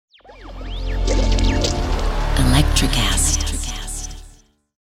Electrocast.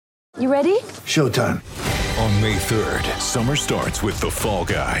 You ready? Showtime. On May 3rd, summer starts with The Fall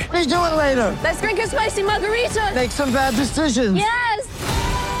Guy. Let's do it later. Let's drink a spicy margarita. Make some bad decisions. Yes!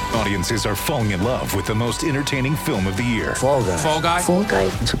 Audiences are falling in love with the most entertaining film of the year. Fall Guy. Fall Guy? Fall guy.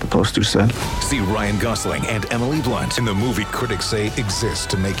 That's what the poster said. See Ryan Gosling and Emily Blunt in the movie critics say exists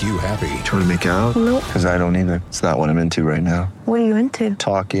to make you happy. Trying to make it out? Nope. Because I don't either. It's not what I'm into right now. What are you into?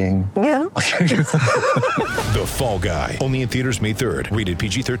 Talking. Yeah. The Fall Guy. Only in theaters May 3rd. Rated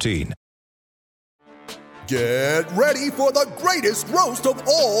PG-13. Get ready for the greatest roast of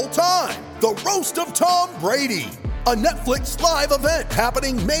all time. The Roast of Tom Brady. A Netflix live event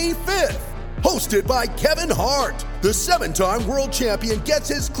happening May 5th. Hosted by Kevin Hart. The 7-time world champion gets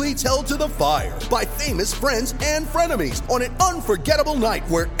his cleats held to the fire by famous friends and frenemies on an unforgettable night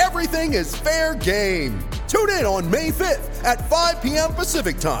where everything is fair game. Tune in on May 5th at 5 p.m.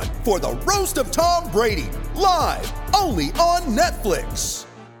 Pacific time for the Roast of Tom Brady. Live only on Netflix.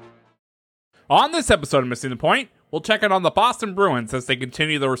 On this episode of Missing the Point, we'll check in on the Boston Bruins as they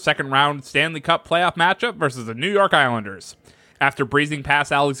continue their second-round Stanley Cup playoff matchup versus the New York Islanders. After breezing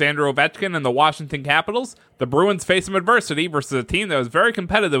past Alexander Ovechkin and the Washington Capitals, the Bruins face some adversity versus a team that was very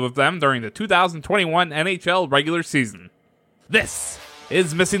competitive with them during the 2021 NHL regular season. This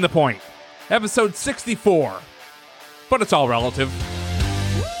is Missing the Point, episode 64. But it's all relative.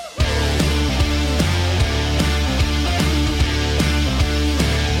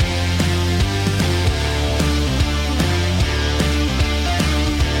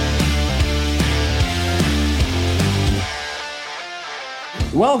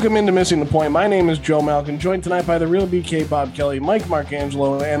 Welcome into Missing the Point. My name is Joe Malkin, joined tonight by the real BK Bob Kelly, Mike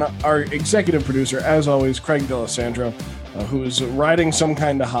Marcangelo, and our executive producer, as always, Craig D'Alessandro, who is riding some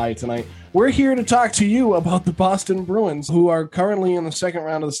kind of high tonight. We're here to talk to you about the Boston Bruins, who are currently in the second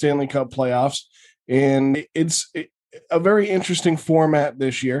round of the Stanley Cup playoffs, and it's a very interesting format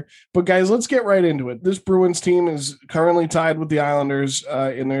this year. But guys, let's get right into it. This Bruins team is currently tied with the Islanders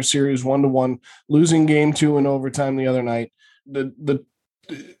in their series 1-1, losing game 2 in overtime the other night.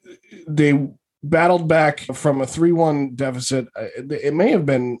 They battled back from a 3-1 deficit. It may have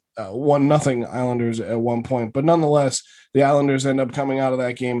been 1-0 Islanders at one point, but nonetheless, the Islanders end up coming out of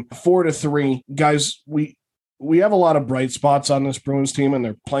that game 4-3. Guys, we have a lot of bright spots on this Bruins team, and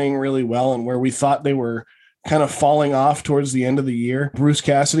they're playing really well. And where we thought they were kind of falling off towards the end of the year, Bruce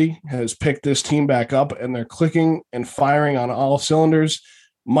Cassidy has picked this team back up, and they're clicking and firing on all cylinders.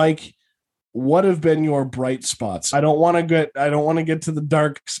 Mike, what have been your bright spots? I don't want to get to the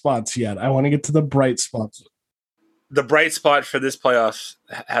dark spots yet. I want to get to the bright spots. The bright spot for this playoffs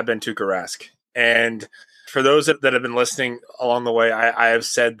have been Tuukka Rask. And for those that have been listening along the way, I have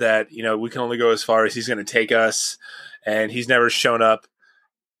said that, we can only go as far as he's going to take us. And he's never shown up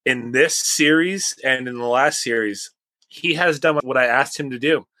in this series and in the last series. He has done what I asked him to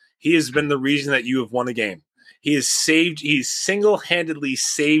do. He has been the reason that you have won a game. He's single-handedly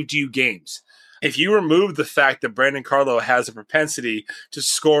saved you games. If you remove the fact that Brandon Carlo has a propensity to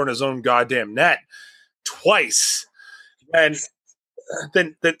score in his own goddamn net twice, then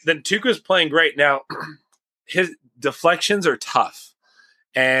Tuukka's playing great. Now, his deflections are tough,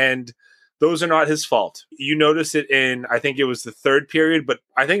 and those are not his fault. You notice it in, I think it was the third period, but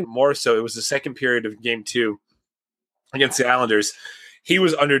I think more so it was the second period of game 2 against the Islanders. He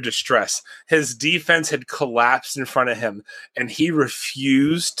was under distress. His defense had collapsed in front of him, and he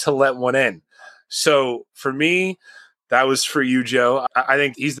refused to let one in. So for me, that was for you, Joe. I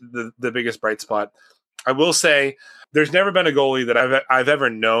think he's the biggest bright spot. I will say there's never been a goalie that I've ever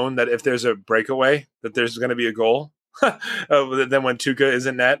known that if there's a breakaway, that there's going to be a goal. Then when Tuukka is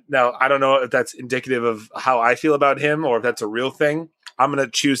in net. Now, I don't know if that's indicative of how I feel about him or if that's a real thing. I'm going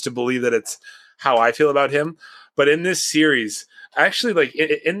to choose to believe that it's how I feel about him. But in this series, actually, like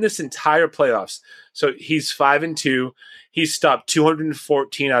in this entire playoffs, so he's 5-2. He's stopped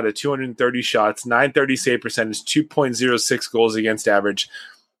 214 out of 230 shots, 930 save percentage, 2.06 goals against average.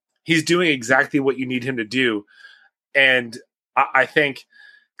 He's doing exactly what you need him to do. And I think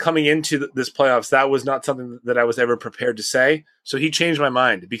coming into this playoffs, that was not something that I was ever prepared to say. So he changed my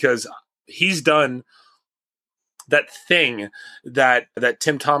mind because he's done that thing that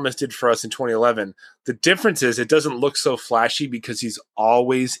Tim Thomas did for us in 2011. The difference is it doesn't look so flashy because he's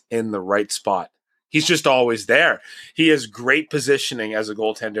always in the right spot. He's just always there. He has great positioning as a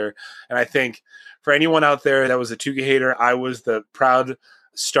goaltender. And I think for anyone out there that was a Tuukka hater, I was the proud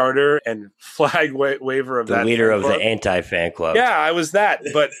starter and flag waver of that. The leader of the anti-fan club. Yeah, I was that.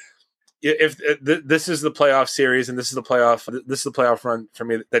 But if this is the playoff series and this is the playoff run for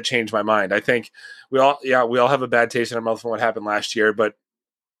me that changed my mind. I think we all have a bad taste in our mouth from what happened last year, but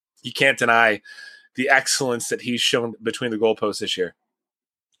you can't deny the excellence that he's shown between the goalposts this year.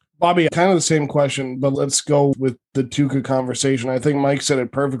 Bobby, kind of the same question, but let's go with the Tuukka conversation. I think Mike said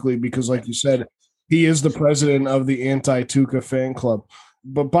it perfectly because, like you said, he is the president of the anti-Tuukka fan club.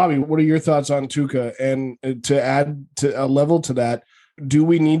 But Bobby, what are your thoughts on Tuukka? And to add to a level to that, do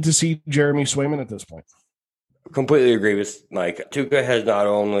we need to see Jeremy Swayman at this point? Completely agree with Mike. Tuukka has not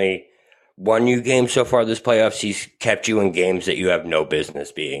only won you games so far this playoffs, he's kept you in games that you have no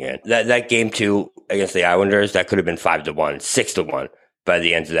business being in. That game 2 against the Islanders, that could have been 5-1, 6-1. By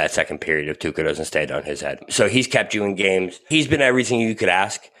the end of that second period, if Tuukka doesn't stay on his head. So he's kept you in games. He's been everything you could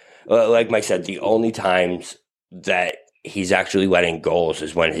ask. Like Mike said, the only times that he's actually letting goals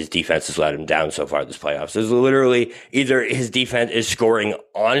is when his defense has let him down so far this playoffs. There's literally either his defense is scoring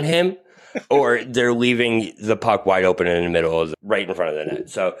on him or they're leaving the puck wide open in the middle of right in front of the net.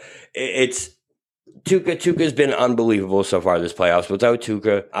 So it's Tuukka's been unbelievable so far this playoffs. Without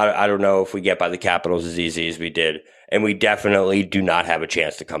Tuukka, I don't know if we get by the Capitals as easy as we did. And we definitely do not have a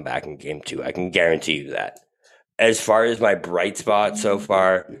chance to come back in game 2. I can guarantee you that. As far as my bright spot so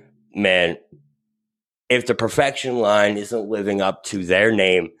far, man, if the perfection line isn't living up to their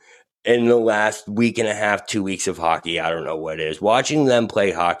name in the last week and a half, 2 weeks of hockey, I don't know what it is. Watching them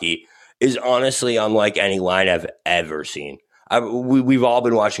play hockey is honestly unlike any line I've ever seen. We've all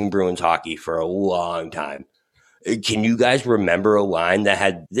been watching Bruins hockey for a long time. Can you guys remember a line that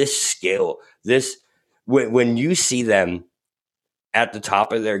had this skill, when you see them at the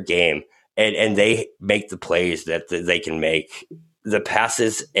top of their game and they make the plays that they can make, the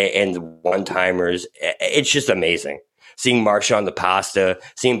passes and the one-timers, it's just amazing. Seeing Marchand the Pasta,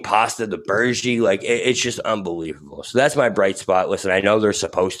 seeing Pasta the Bergie, it's just unbelievable. So that's my bright spot. Listen, I know they're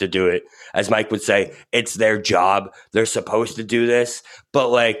supposed to do it. As Mike would say, it's their job. They're supposed to do this.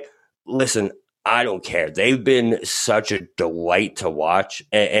 But, listen, I don't care. They've been such a delight to watch,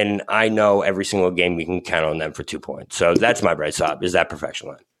 and I know every single game we can count on them for 2 points. So that's my bright spot, is that perfection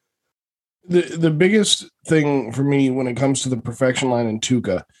line. The biggest thing for me when it comes to the perfection line in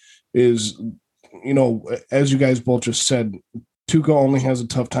Tuukka is, as you guys both just said, Tuukka only has a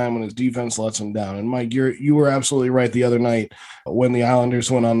tough time when his defense lets him down. And Mike, you were absolutely right the other night when the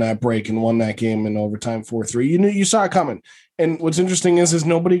Islanders went on that break and won that game in overtime 4-3. You saw it coming. And what's interesting is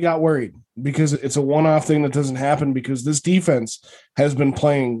nobody got worried because it's a one-off thing that doesn't happen because this defense has been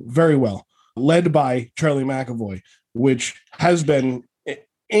playing very well, led by Charlie McAvoy, which has been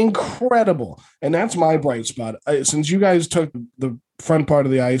incredible. And that's my bright spot. Since you guys took the front part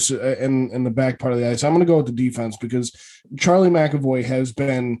of the ice and the back part of the ice, I'm going to go with the defense because Charlie McAvoy has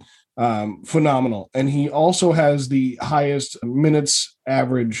been phenomenal. And he also has the highest minutes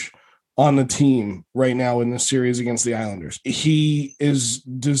average on the team right now in this series against the Islanders. He is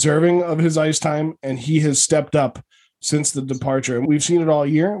deserving of his ice time, and he has stepped up since the departure. And we've seen it all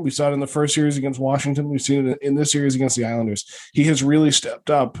year. We saw it in the first series against Washington. We've seen it in this series against the Islanders. He has really stepped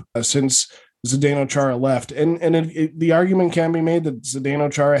up since Zdeno Chara left. And the argument can be made that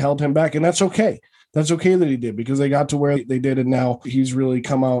Zdeno Chara held him back, and that's okay. That's okay that he did because they got to where they did, and now he's really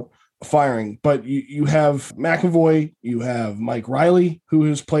come out firing. But you have McAvoy, you have Mike Riley, who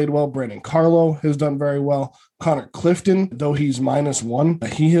has played well. Brandon Carlo has done very well. Connor Clifton, though he's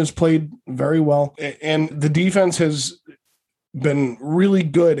 -1, he has played very well. And the defense has been really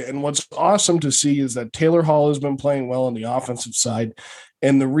good. And what's awesome to see is that Taylor Hall has been playing well on the offensive side.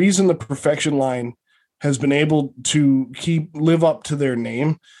 And the reason the perfection line has been able to live up to their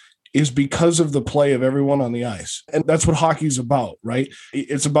name is because of the play of everyone on the ice. And that's what hockey's about, right?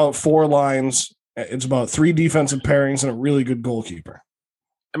 It's about 4 lines. It's about 3 defensive pairings and a really good goalkeeper.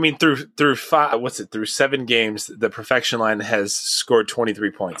 I mean, through 7 games, the perfection line has scored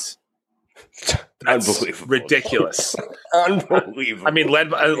 23 points. That's unbelievable. Ridiculous. Unbelievable. I mean, led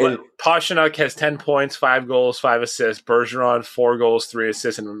by Pastrnak has 10 points, 5 goals, 5 assists. Bergeron, 4 goals, 3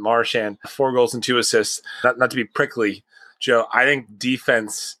 assists, and Marchand, 4 goals and 2 assists. Not to be prickly, Joe, I think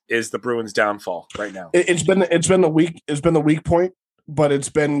defense is the Bruins' downfall right now. It's been the weak point, but it's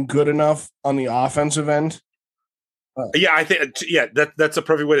been good enough on the offensive end. I think that's a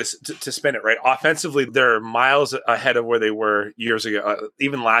perfect way to spin it, right? Offensively, they're miles ahead of where they were years ago,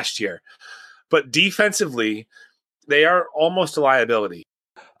 even last year. But defensively, they are almost a liability.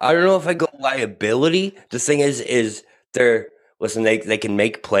 I don't know if I go liability. The thing is they're. Listen, they can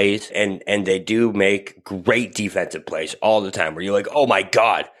make plays, and they do make great defensive plays all the time where you're like, oh, my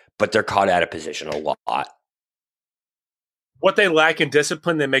God, but they're caught out of position a lot. What they lack in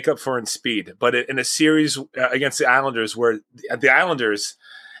discipline, they make up for in speed. But in a series against the Islanders where the Islanders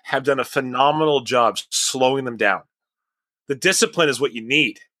have done a phenomenal job slowing them down, the discipline is what you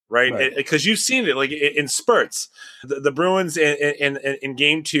need, right? Because you've seen it like in spurts. The Bruins in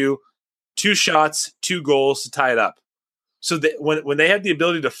game 2, 2 shots, 2 goals to tie it up. So when they have the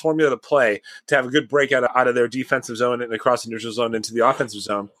ability to formulate a play to have a good breakout out of their defensive zone and across the neutral zone into the offensive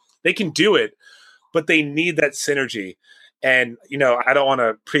zone, they can do it, but they need that synergy. And, I don't want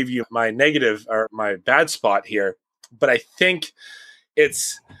to preview my negative or my bad spot here, but I think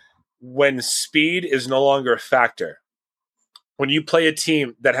it's when speed is no longer a factor. When you play a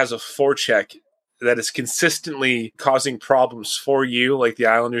team that has a forecheck that is consistently causing problems for you, like the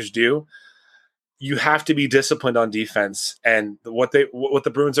Islanders do, you have to be disciplined on defense. And what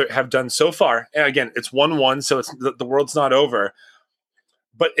the Bruins have done so far, and again, it's 1-1, so it's the world's not over.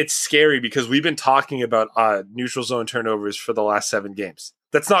 But it's scary because we've been talking about neutral zone turnovers for the last 7 games.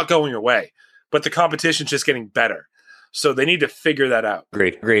 That's not going away, but the competition's just getting better. So they need to figure that out.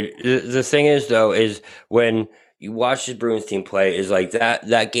 Agreed. The thing is, though, is when you watch the Bruins team play is like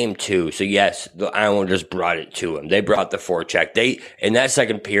that game 2. So yes, the Islanders brought it to them. They brought the forecheck. In that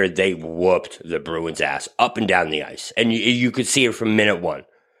second period, they whooped the Bruins' ass up and down the ice. And you could see it from minute 1.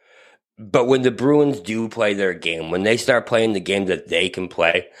 But when the Bruins do play their game, when they start playing the game that they can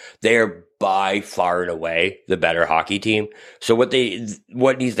play, they are by far and away the better hockey team. So what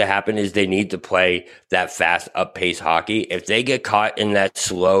needs to happen is they need to play that fast, up-pace hockey. If they get caught in that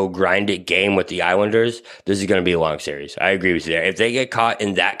slow, grinded game with the Islanders, this is going to be a long series. I agree with you there. If they get caught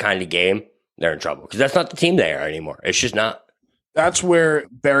in that kind of game, they're in trouble because that's not the team they are anymore. It's just not. That's where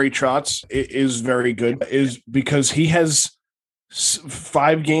Barry Trotz is very good, is because he has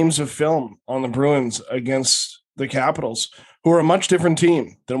 5 games of film on the Bruins against the Capitals, who are a much different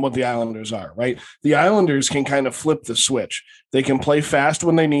team than what the Islanders are, right? The Islanders can kind of flip the switch. They can play fast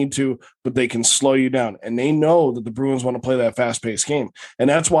when they need to, but they can slow you down. And they know that the Bruins want to play that fast-paced game. And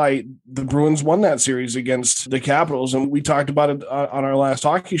that's why the Bruins won that series against the Capitals. And we talked about it on our last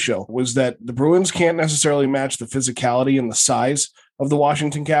hockey show, was that the Bruins can't necessarily match the physicality and the size of the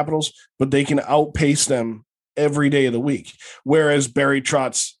Washington Capitals, but they can outpace them every day of the week. Whereas Barry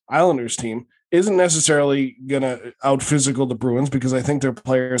Trotz's Islanders team isn't necessarily going to out physical the Bruins because I think their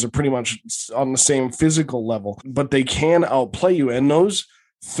players are pretty much on the same physical level, but they can outplay you. And those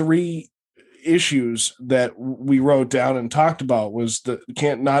 3 issues that we wrote down and talked about was the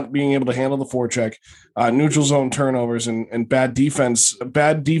not being able to handle the forecheck, neutral zone turnovers, and bad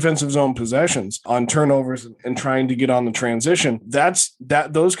defensive zone possessions on turnovers and trying to get on the transition.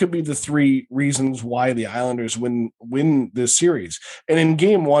 Those could be the 3 reasons why the Islanders win this series. And in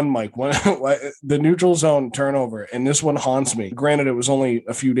game 1, Mike, when the neutral zone turnover, and this one haunts me. Granted, it was only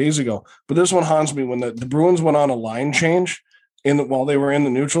a few days ago, but this one haunts me when the Bruins went on a line change while they were in the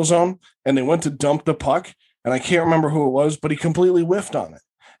neutral zone, and they went to dump the puck, and I can't remember who it was, but he completely whiffed on it.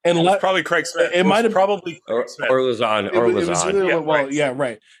 And it was probably Craig Smith. It might have probably or Lazan.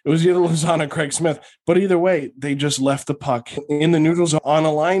 Right. It was either Lazan or Craig Smith. But either way, they just left the puck in the neutral zone on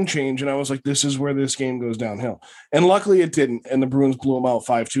a line change, and I was like, this is where this game goes downhill. And luckily it didn't, and the Bruins blew them out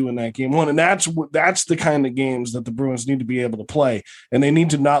 5-2 in that game 1. And that's the kind of games that the Bruins need to be able to play, and they need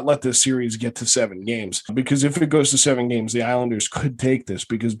to not let this series get to 7 games, because if it goes to 7 games, the Islanders could take this,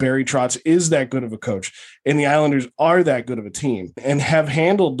 because Barry Trotz is that good of a coach, and the Islanders are that good of a team and have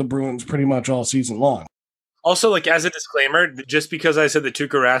handled the Bruins pretty much all season long. Also, like, as a disclaimer, just because I said that Tuukka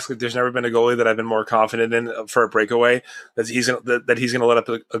Rask, there's never been a goalie that I've been more confident in for a breakaway that he's gonna let up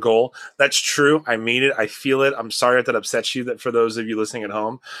a goal. That's true. I mean it. I feel it. I'm sorry if that upsets you. That for those of you listening at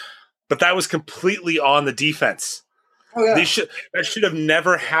home, but that was completely on the defense. Oh, yeah. That should have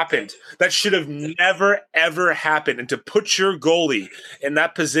never happened. That should have never, ever happened. And to put your goalie in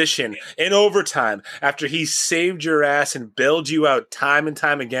that position in overtime after he saved your ass and bailed you out time and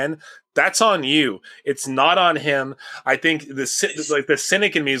time again, that's on you. It's not on him. I think the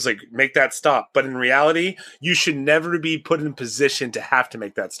cynic in me is like, make that stop. But in reality, you should never be put in position to have to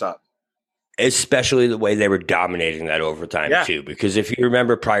make that stop. Especially the way they were dominating that overtime too, because if you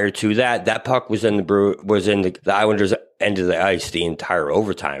remember prior to that puck was in the Islanders' end of the ice the entire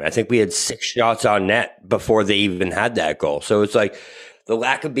overtime. I think we had 6 shots on net before they even had that goal. So it's like the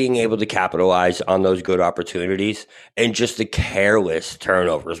lack of being able to capitalize on those good opportunities and just the careless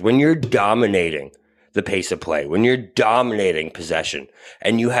turnovers. When you're dominating the pace of play, when you're dominating possession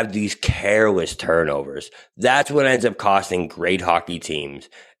and you have these careless turnovers, that's what ends up costing great hockey teams,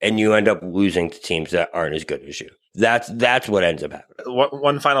 and you end up losing to teams that aren't as good as you. That's what ends up happening.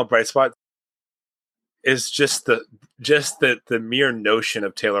 One final bright spot is just the mere notion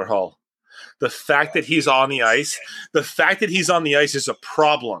of Taylor Hall. The fact that he's on the ice is a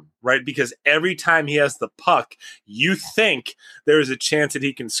problem, right? Because every time he has the puck, you think there is a chance that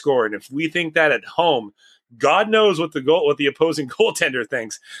he can score. And if we think that at home, God knows what the opposing goaltender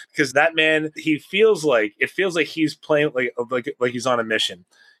thinks, because that man, it feels like he's playing like he's on a mission.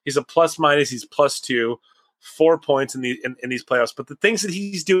 He's a plus minus. He's +2, 4 points in these playoffs. But the things that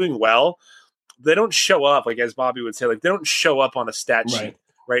he's doing well, they don't show up, like as Bobby would say, like they don't show up on a stat sheet,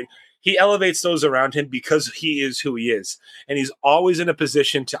 right? He elevates those around him because he is who he is. And he's always in a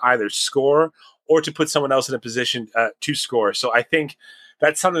position to either score or to put someone else in a position to score. So I think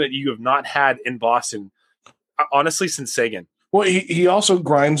that's something that you have not had in Boston, honestly, since Seguin. Well, he also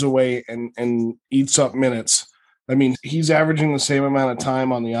grinds away and eats up minutes. I mean, he's averaging the same amount of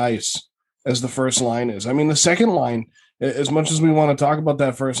time on the ice as the first line is. I mean, the second line, as much as we want to talk about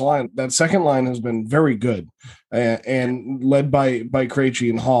that first line, that second line has been very good and led by Krejci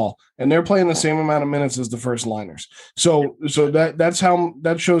and Hall, and they're playing the same amount of minutes as the first liners. So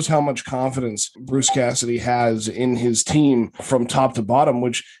that shows how much confidence Bruce Cassidy has in his team from top to bottom,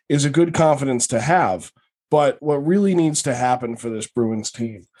 which is a good confidence to have. But what really needs to happen for this Bruins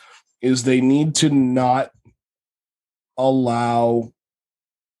team is they need to not allow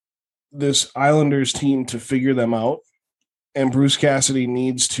this Islanders team to figure them out. And Bruce Cassidy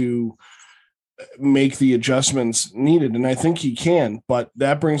needs to make the adjustments needed. And I think he can. But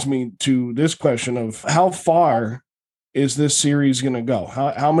that brings me to this question of how far is this series going to go?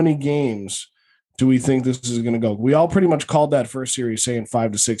 How many games do we think this is going to go? We all pretty much called that first series saying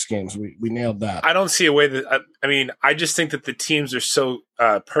 5 to 6 games. We nailed that. I don't see a way that I just think that the teams are so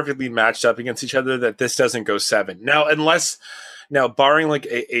perfectly matched up against each other that this doesn't go 7. Now, barring like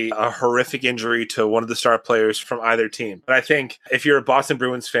a horrific injury to one of the star players from either team. But I think if you're a Boston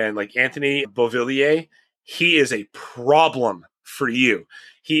Bruins fan, like Anthony Beauvillier, he is a problem for you.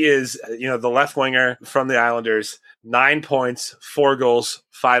 He is, the left winger from the Islanders, 9 points, 4 goals,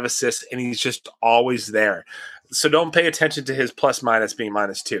 5 assists, and he's just always there. So don't pay attention to his plus minus being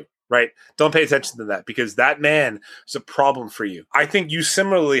 -2. Right? Don't pay attention to that because that man is a problem for you. I think you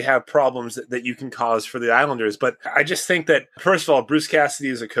similarly have problems that you can cause for the Islanders, but I just think that, first of all, Bruce Cassidy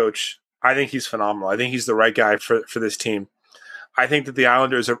is a coach. I think he's phenomenal. I think he's the right guy for this team. I think that the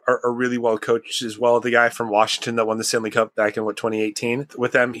Islanders are really well coached as well. The guy from Washington that won the Stanley Cup back in 2018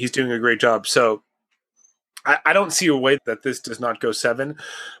 with them, he's doing a great job. So I don't see a way that this does not go 7,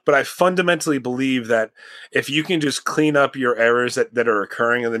 but I fundamentally believe that if you can just clean up your errors that are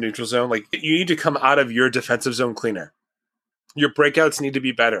occurring in the neutral zone, like you need to come out of your defensive zone cleaner. Your breakouts need to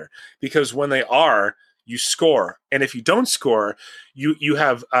be better because when they are, you score. And if you don't score, you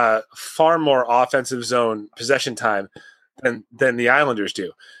have far more offensive zone possession time than the Islanders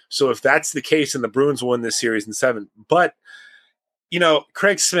do. So if that's the case, then the Bruins will win this series in 7. But,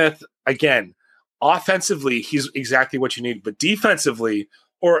 Craig Smith, again, offensively, he's exactly what you need. But defensively,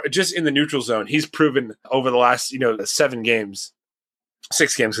 or just in the neutral zone, he's proven over the last, 6 games,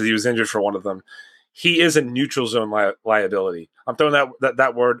 because he was injured for one of them, he is a neutral zone liability. I'm throwing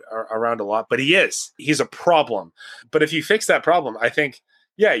that word around a lot, but he is. He's a problem. But if you fix that problem, I think,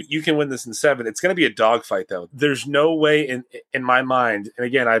 yeah, you can win this in 7. It's going to be a dogfight, though. There's no way in my mind, and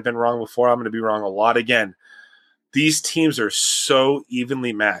again, I've been wrong before. I'm going to be wrong a lot again. These teams are so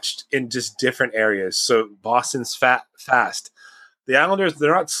evenly matched in just different areas. So Boston's fast. The Islanders,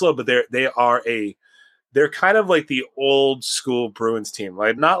 they're not slow, but they're kind of like the old school Bruins team,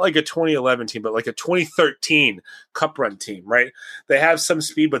 like not like a 2011 team, but like a 2013 Cup run team, right? They have some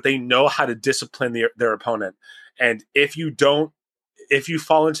speed, but they know how to discipline their opponent. And if you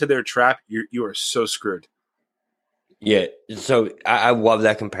fall into their trap, you are so screwed. Yeah, so I love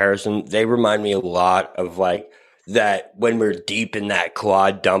that comparison. They remind me a lot of like that when we're deep in that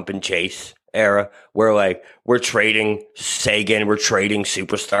Claude dump and chase era where like we're trading Seguin, we're trading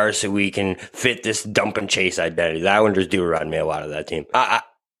superstars so we can fit this dump and chase identity. The Islanders do remind me a lot of that team. I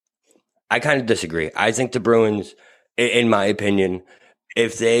kind of disagree. I think the Bruins, in my opinion,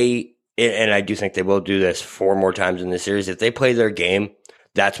 if they, and I do think they will do this 4 more times in this series, if they play their game,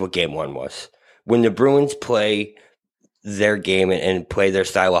 that's what game 1 was. When the Bruins play their game and play their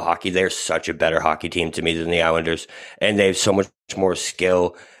style of hockey, they're such a better hockey team to me than the Islanders, and they have so much more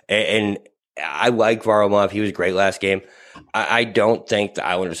skill. And I like Varlamov. He was great last game. I don't think the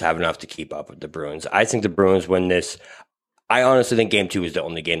Islanders have enough to keep up with the Bruins. I think the Bruins win this. I honestly think game 2 is the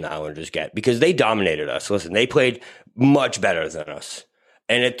only game the Islanders get because they dominated us. Listen, they played much better than us,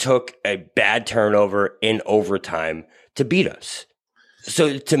 and it took a bad turnover in overtime to beat us.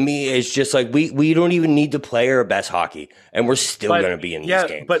 So to me, it's just like we don't even need to play our best hockey, and we're still going to be in these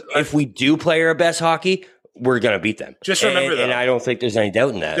games. But if we do play our best hocky, we're going to beat them. Just remember that. And I don't think there's any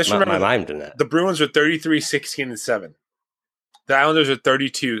doubt in that. Just remember my mind in that. The Bruins are 33-16-7. The Islanders are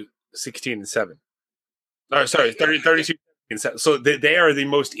 32-16-7. Oh, sorry, 32-7. So they are the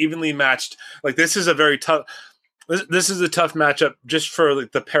most evenly matched. Like this is a very tough. This is a tough matchup just for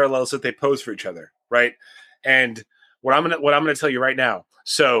like the parallels that they pose for each other, right? And what I'm gonna tell you right now.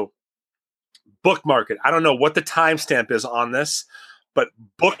 So bookmark it. I don't know what the timestamp is on this, but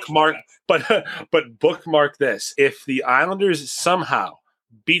bookmark this. If the Islanders somehow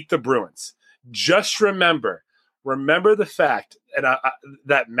beat the Bruins, just remember the fact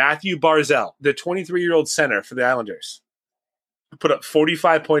that Matthew Barzal, the 23-year-old center for the Islanders, put up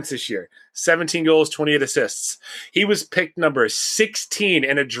 45 points this year, 17 goals, 28 assists. He was picked number 16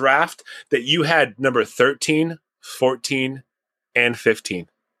 in a draft that you had number 13, 14, and 15.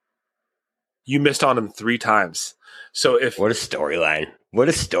 You missed on him 3 times. So what a storyline! What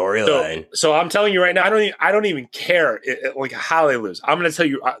a storyline! So I'm telling you right now, I don't even care like how they lose. I'm going to tell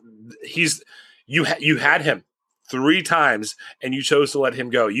you, you had him 3 times and you chose to let him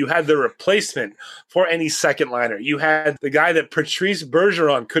go. You had the replacement for any second liner. You had the guy that Patrice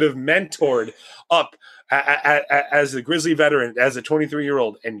Bergeron could have mentored up as a Grizzly veteran, as a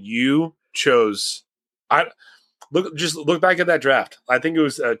 23-year-old, and you chose. Look back at that draft. I think it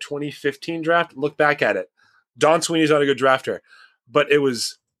was a 2015 draft. Look back at it. Don Sweeney's not a good drafter, but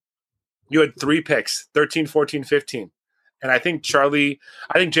you had 3 picks, 13, 14, 15. And I think Jake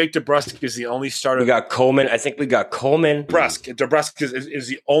DeBrusk is the only starter. We got Coleman. I think we got Coleman. DeBrusk is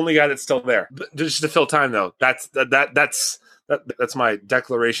the only guy that's still there. But just to fill time, though. That's my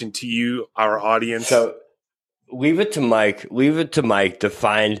declaration to you, our audience. So leave it to Mike to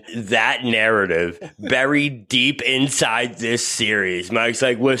find that narrative buried deep inside this series. Mike's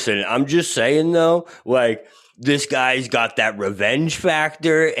like, listen, I'm just saying though, like, this guy's got that revenge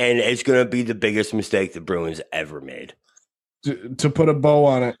factor, and it's going to be the biggest mistake the Bruins ever made. To put a bow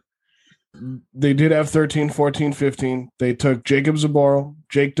on it, they did have 13, 14, 15. They took Jacob Zaboral,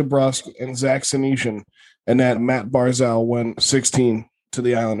 Jake DeBrusk, and Zach Senyshyn, and that Matt Barzal went 16 to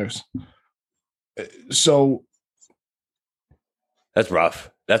the Islanders. So that's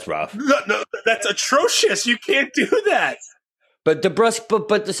rough. No, that's atrocious. You can't do that. But DeBrusk,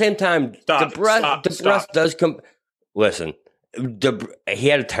 but at the same time, DeBrusk does come. Listen, he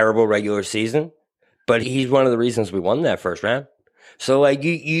had a terrible regular season, but he's one of the reasons we won that first round. So, like,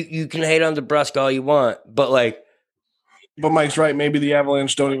 you can hate on DeBrusk all you want, but Mike's right. Maybe the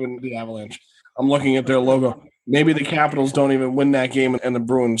Avalanche don't even the Avalanche. I'm looking at their logo. Maybe the Capitals don't even win that game, and the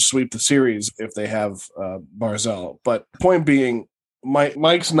Bruins sweep the series if they have Barzal. But point being,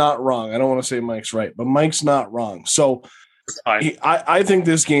 Mike's not wrong. I don't want to say Mike's right, but Mike's not wrong. So I think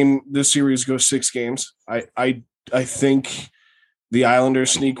this series goes 6 games. I think the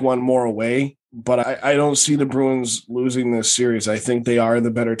Islanders sneak one more away, but I don't see the Bruins losing this series. I think they are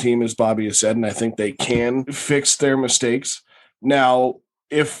the better team, as Bobby has said, and I think they can fix their mistakes. Now,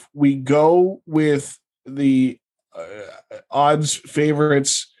 if we go with the odds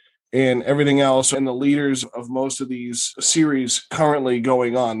favorites and everything else and the leaders of most of these series currently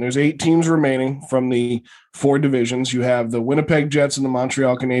going on, there's 8 teams remaining from the 4 divisions. You have the Winnipeg Jets and the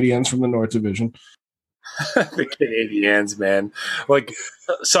Montreal Canadiens from the North Division. The Canadiens, man. Like,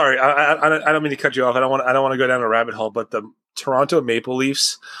 sorry, I don't mean to cut you off. I don't want to go down a rabbit hole, but the Toronto Maple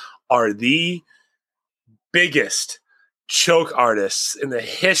Leafs are the biggest choke artists in the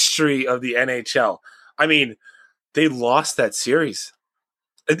history of the NHL. I mean, they lost that series.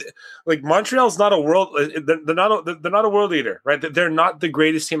 Like, Montreal's not a world. They're not a world leader, right? They're not the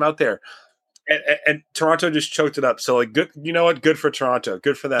greatest team out there. And Toronto just choked it up. So, like, good. You know what? Good for Toronto.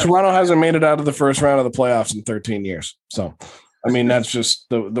 Good for them. Toronto hasn't made it out of the first round of the playoffs in 13 years. So, I mean, that's just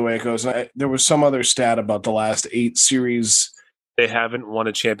the way it goes. There was some other stat about the last 8 series. They haven't won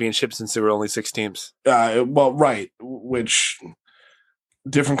a championship since there were only 6 teams. Well, right. Which,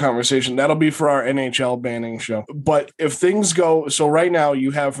 different conversation. That'll be for our NHL banning show. But if things go, so right now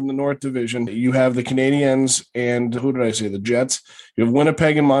you have from the North Division, you have the Canadiens and who did I say? The Jets. You have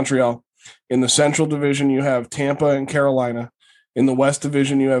Winnipeg and Montreal. In the Central Division, you have Tampa and Carolina. In the West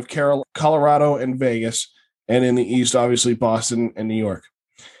Division, you have Colorado and Vegas. And in the East, obviously, Boston and New York.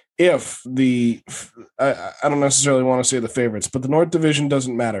 If I don't necessarily want to say the favorites, but the North Division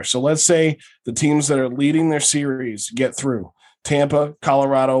doesn't matter. So let's say the teams that are leading their series get through. Tampa,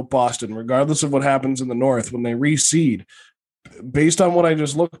 Colorado, Boston, regardless of what happens in the North, when they reseed, based on what I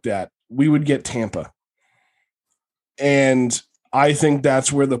just looked at, we would get Tampa. And I think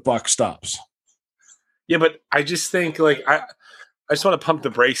that's where the buck stops. Yeah, but I just think, like, I just want to pump the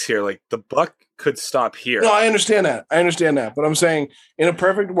brakes here. Like, the buck could stop here. No, I understand that. But I'm saying, in a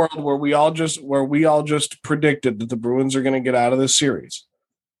perfect world where we all just predicted that the Bruins are going to get out of this series,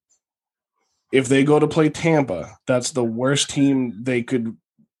 if they go to play Tampa, that's the worst team they could.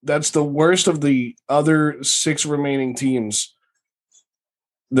 That's the worst of the other 6 remaining teams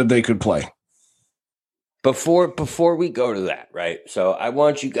that they could play. Before we go to that, right? So I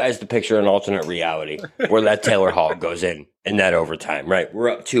want you guys to picture an alternate reality where that Taylor Hall goes in that overtime, right? We're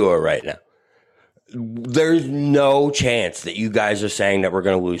up 2-0 right now. There's no chance that you guys are saying that we're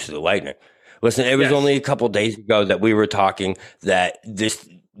going to lose to the Lightning. Listen, it was only a couple days ago that we were talking that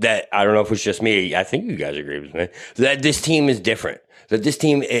I don't know if it's just me. I think you guys agree with me that this team is different. That this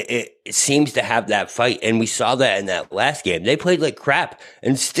team it seems to have that fight, and we saw that in that last game. They played like crap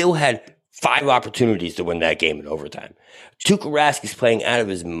and still had 5 opportunities to win that game in overtime. Tuukka Rask is playing out of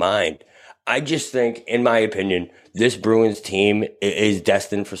his mind. I just think, in my opinion, this Bruins team is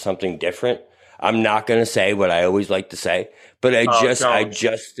destined for something different. I'm not going to say what I always like to say, but I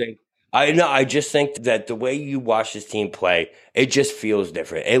just think that the way you watch this team play, it just feels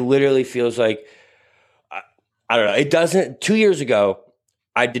different. It literally feels like, I don't know. It doesn't. 2 years ago,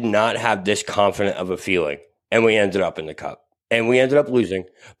 I did not have this confident of a feeling, and we ended up in the cup. And we ended up losing.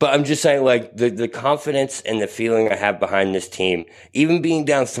 But I'm just saying, like, the confidence and the feeling I have behind this team, even being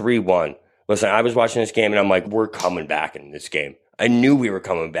down 3-1. Listen, I was watching this game, and I'm like, we're coming back in this game. I knew we were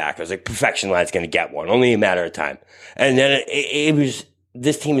coming back. I was like, Perfection Line's going to get one. Only a matter of time. And then it was,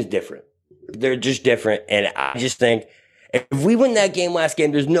 this team is different. They're just different. And I just think, if we win that game last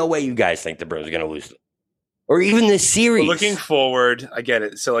game, there's no way you guys think the Bruins are going to lose. Or even this series. Well, looking forward, I get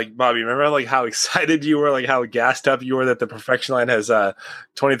it. So, like, Bobby, remember like how excited you were, like how gassed up you were that the Perfection Line has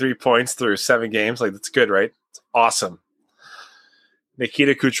 23 points through 7 games? Like, that's good, right? It's awesome.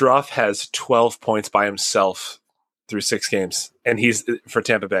 Nikita Kucherov has 12 points by himself through 6 games, and he's for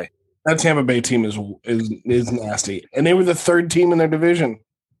Tampa Bay. That Tampa Bay team is nasty, and they were the 3rd team in their division.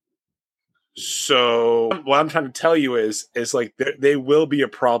 So, what I'm trying to tell you is like they will be a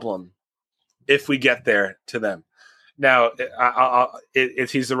problem if we get there to them. Now,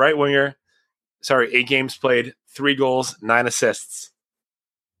 if he's the right winger, 8 games played, 3 goals, 9 assists.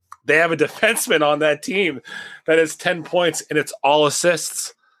 They have a defenseman on that team that has 10 points, and it's all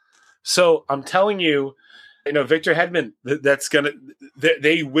assists. So I'm telling you, Victor Hedman,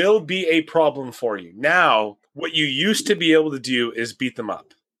 they will be a problem for you. Now, what you used to be able to do is beat them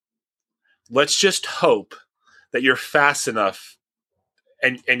up. Let's just hope that you're fast enough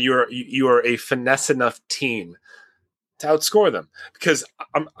and you are a finesse enough team to outscore them. Because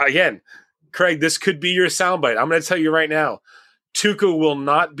again, Craig, this could be your soundbite. I'm going to tell you right now, Tuukka will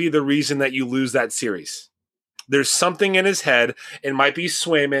not be the reason that you lose that series. There's something in his head. It might be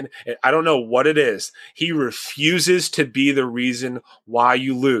Swayman. I don't know what it is. He refuses to be the reason why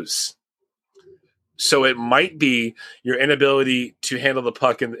you lose. So it might be your inability to handle the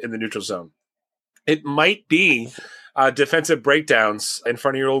puck in the neutral zone. It might be defensive breakdowns in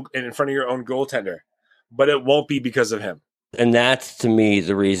front of your own goaltender, but it won't be because of him. And that's, to me,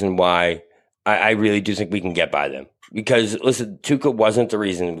 the reason why I really do think we can get by them. Because, listen, Tuukka wasn't the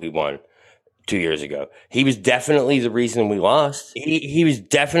reason we won 2 years ago. He was definitely the reason we lost. He was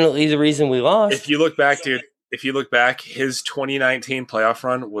definitely the reason we lost. If you look back, dude, his 2019 playoff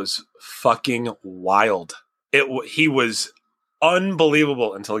run was fucking wild. He was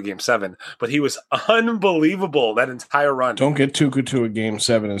unbelievable until Game 7, but he was unbelievable that entire run. Don't get Tuukka to a Game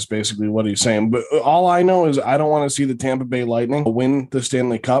 7 is basically what he's saying. But all I know is I don't want to see the Tampa Bay Lightning win the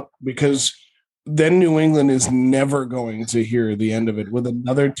Stanley Cup, because then New England is never going to hear the end of it with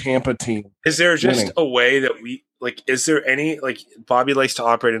another Tampa team. Is there just winning. a way that is there any, Bobby likes to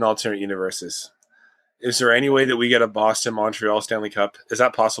operate in alternate universes. Is there any way that we get a Boston-Montreal Stanley Cup? Is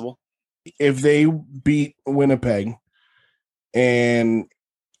that possible? If they beat Winnipeg, and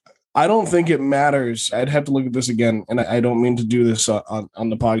I don't think it matters. I'd have to look at this again, and I don't mean to do this on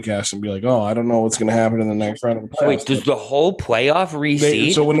the podcast and be like, oh, I don't know what's going to happen in the next round of the playoffs. Wait, does the whole playoff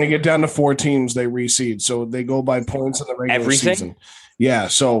reseed? So when they get down to 4 teams, they reseed. So they go by points in the regular season. Yeah,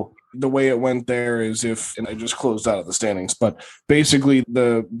 so the way it went there is and I just closed out of the standings, but basically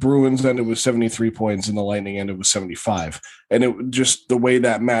the Bruins ended with 73 points and the Lightning ended with 75. And it just the way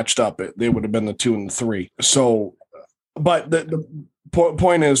that matched up, they would have been the 2 and the 3. So, but the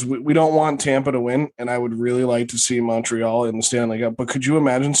point is, we don't want Tampa to win, and I would really like to see Montreal in the Stanley Cup. But could you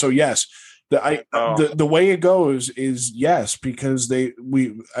imagine? So yes, the way it goes is yes, because they've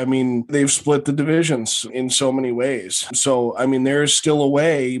split the divisions in so many ways. So I mean, there's still a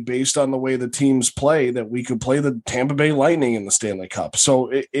way based on the way the teams play that we could play the Tampa Bay Lightning in the Stanley Cup. So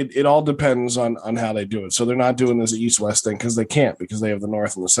it all depends on how they do it. So they're not doing this East-West thing because they can't, because they have the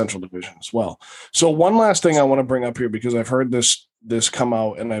North and the Central Division as well. So one last thing I want to bring up here, because I've heard this come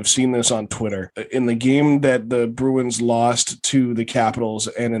out and I've seen this on Twitter. In the game that the Bruins lost to the Capitals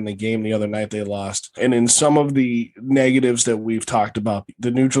and in the game the other night they lost, and in some of the negatives that we've talked about,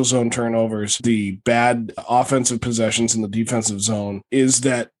 the neutral zone turnovers, the bad offensive possessions in the defensive zone, is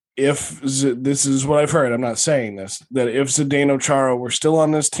that this is what I've heard, I'm not saying this, that if Zdeno Chara were still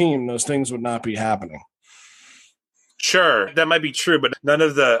on this team, those things would not be happening. Sure, that might be true, but none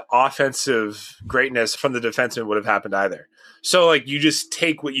of the offensive greatness from the defenseman would have happened either. So, like, you just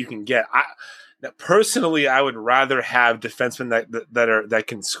take what you can get. Personally, I would rather have defensemen that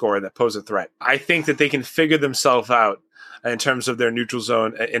can score, that pose a threat. I think that they can figure themselves out in terms of their neutral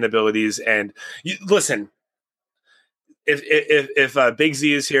zone inabilities. And listen, if Big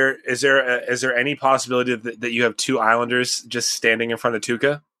Z is here, is there any possibility that you have two Islanders just standing in front of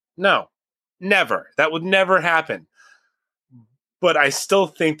Tuukka? No, never. That would never happen. But I still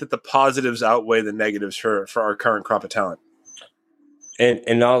think that the positives outweigh the negatives for our current crop of talent.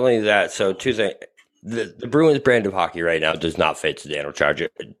 And not only that, so two things. The Bruins brand of hockey right now does not fit Zdeno Chara.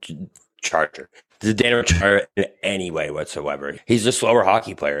 Zdeno Chara in any way whatsoever. He's a slower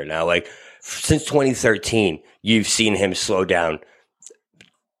hockey player now. Like, since 2013, you've seen him slow down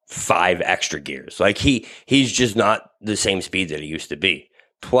 5 extra gears. Like, he's just not the same speed that he used to be.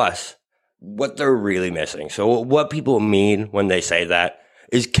 Plus, what they're really missing. So what people mean when they say that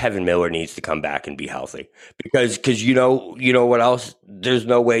is Kevin Miller needs to come back and be healthy. Because you know what else? There's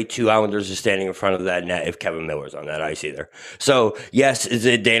no way 2 Islanders are standing in front of that net if Kevin Miller's on that ice either. So, yes,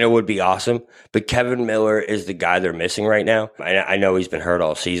 Zdeno would be awesome, but Kevin Miller is the guy they're missing right now. I know he's been hurt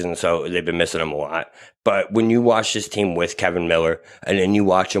all season, so they've been missing him a lot. But when you watch this team with Kevin Miller and then you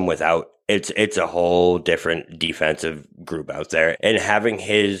watch him without, it's a whole different defensive group out there. And having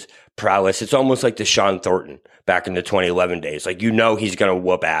his prowess, it's almost like the Sean Thornton back in the 2011 days. Like, he's going to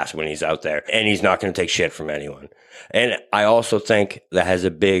whoop ass when he's out there, and he's not going to take shit from anyone. And I also think that has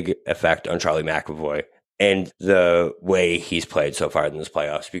a big effect on Charlie McAvoy and the way he's played so far in this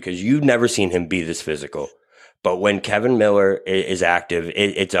playoffs, because you've never seen him be this physical. But when Kevin Miller is active,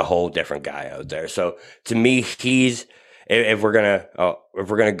 it's a whole different guy out there. So to me, if we're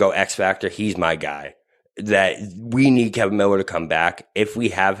gonna go X Factor, he's my guy. That we need Kevin Miller to come back. If we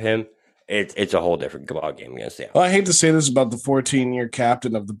have him, it's a whole different ball game against them. Well, I hate to say this about the 14-year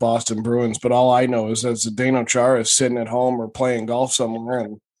captain of the Boston Bruins, but all I know is that Zdeno Chara is sitting at home or playing golf somewhere,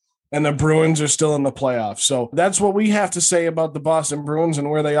 and the Bruins are still in the playoffs. So that's what we have to say about the Boston Bruins and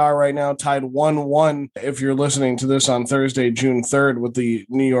where they are right now, tied 1-1. If you're listening to this on Thursday, June 3rd, with the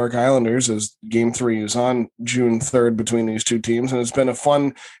New York Islanders, as Game 3 is on June 3rd between these two teams. And it's been a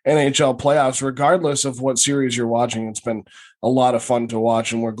fun NHL playoffs, regardless of what series you're watching. It's been a lot of fun to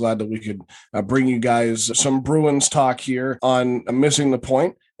watch, and we're glad that we could bring you guys some Bruins talk here on Missing the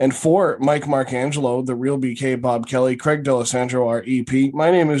Point. And for Mike Marcangelo, the real BK, Bob Kelly, Craig D'Alessandro, our EP,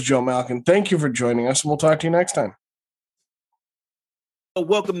 my name is Joe Malkin. Thank you for joining us, and we'll talk to you next time.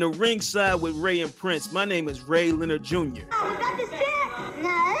 Welcome to Ringside with Ray and Prince. My name is Ray Leonard Jr. Oh, is that the set?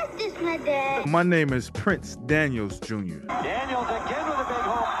 No, that's just my dad. My name is Prince Daniels Jr. Daniels again with a big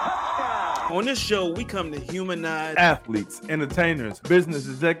home touchdown. On this show, we come to humanize athletes, entertainers, business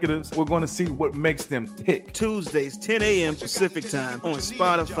executives. We're going to see what makes them tick. Tuesdays, 10 a.m. Pacific time on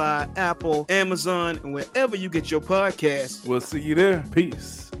Spotify, Apple, Amazon, and wherever you get your podcasts. We'll see you there.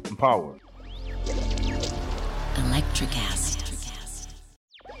 Peace and power. Electricast.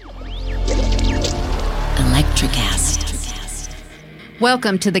 Electricast.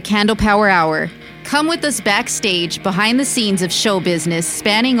 Welcome to the Candle Power Hour. Come with us backstage behind the scenes of show business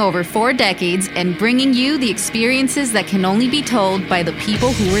spanning over 4 decades and bringing you the experiences that can only be told by the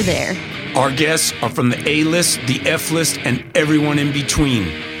people who were there. Our guests are from the A-list, the F-list, and everyone in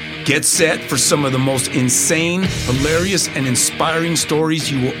between. Get set for some of the most insane, hilarious, and inspiring stories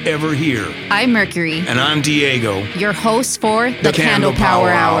you will ever hear. I'm Mercury. And I'm Diego. Your host for the Candle Power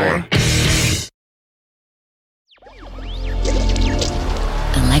Hour.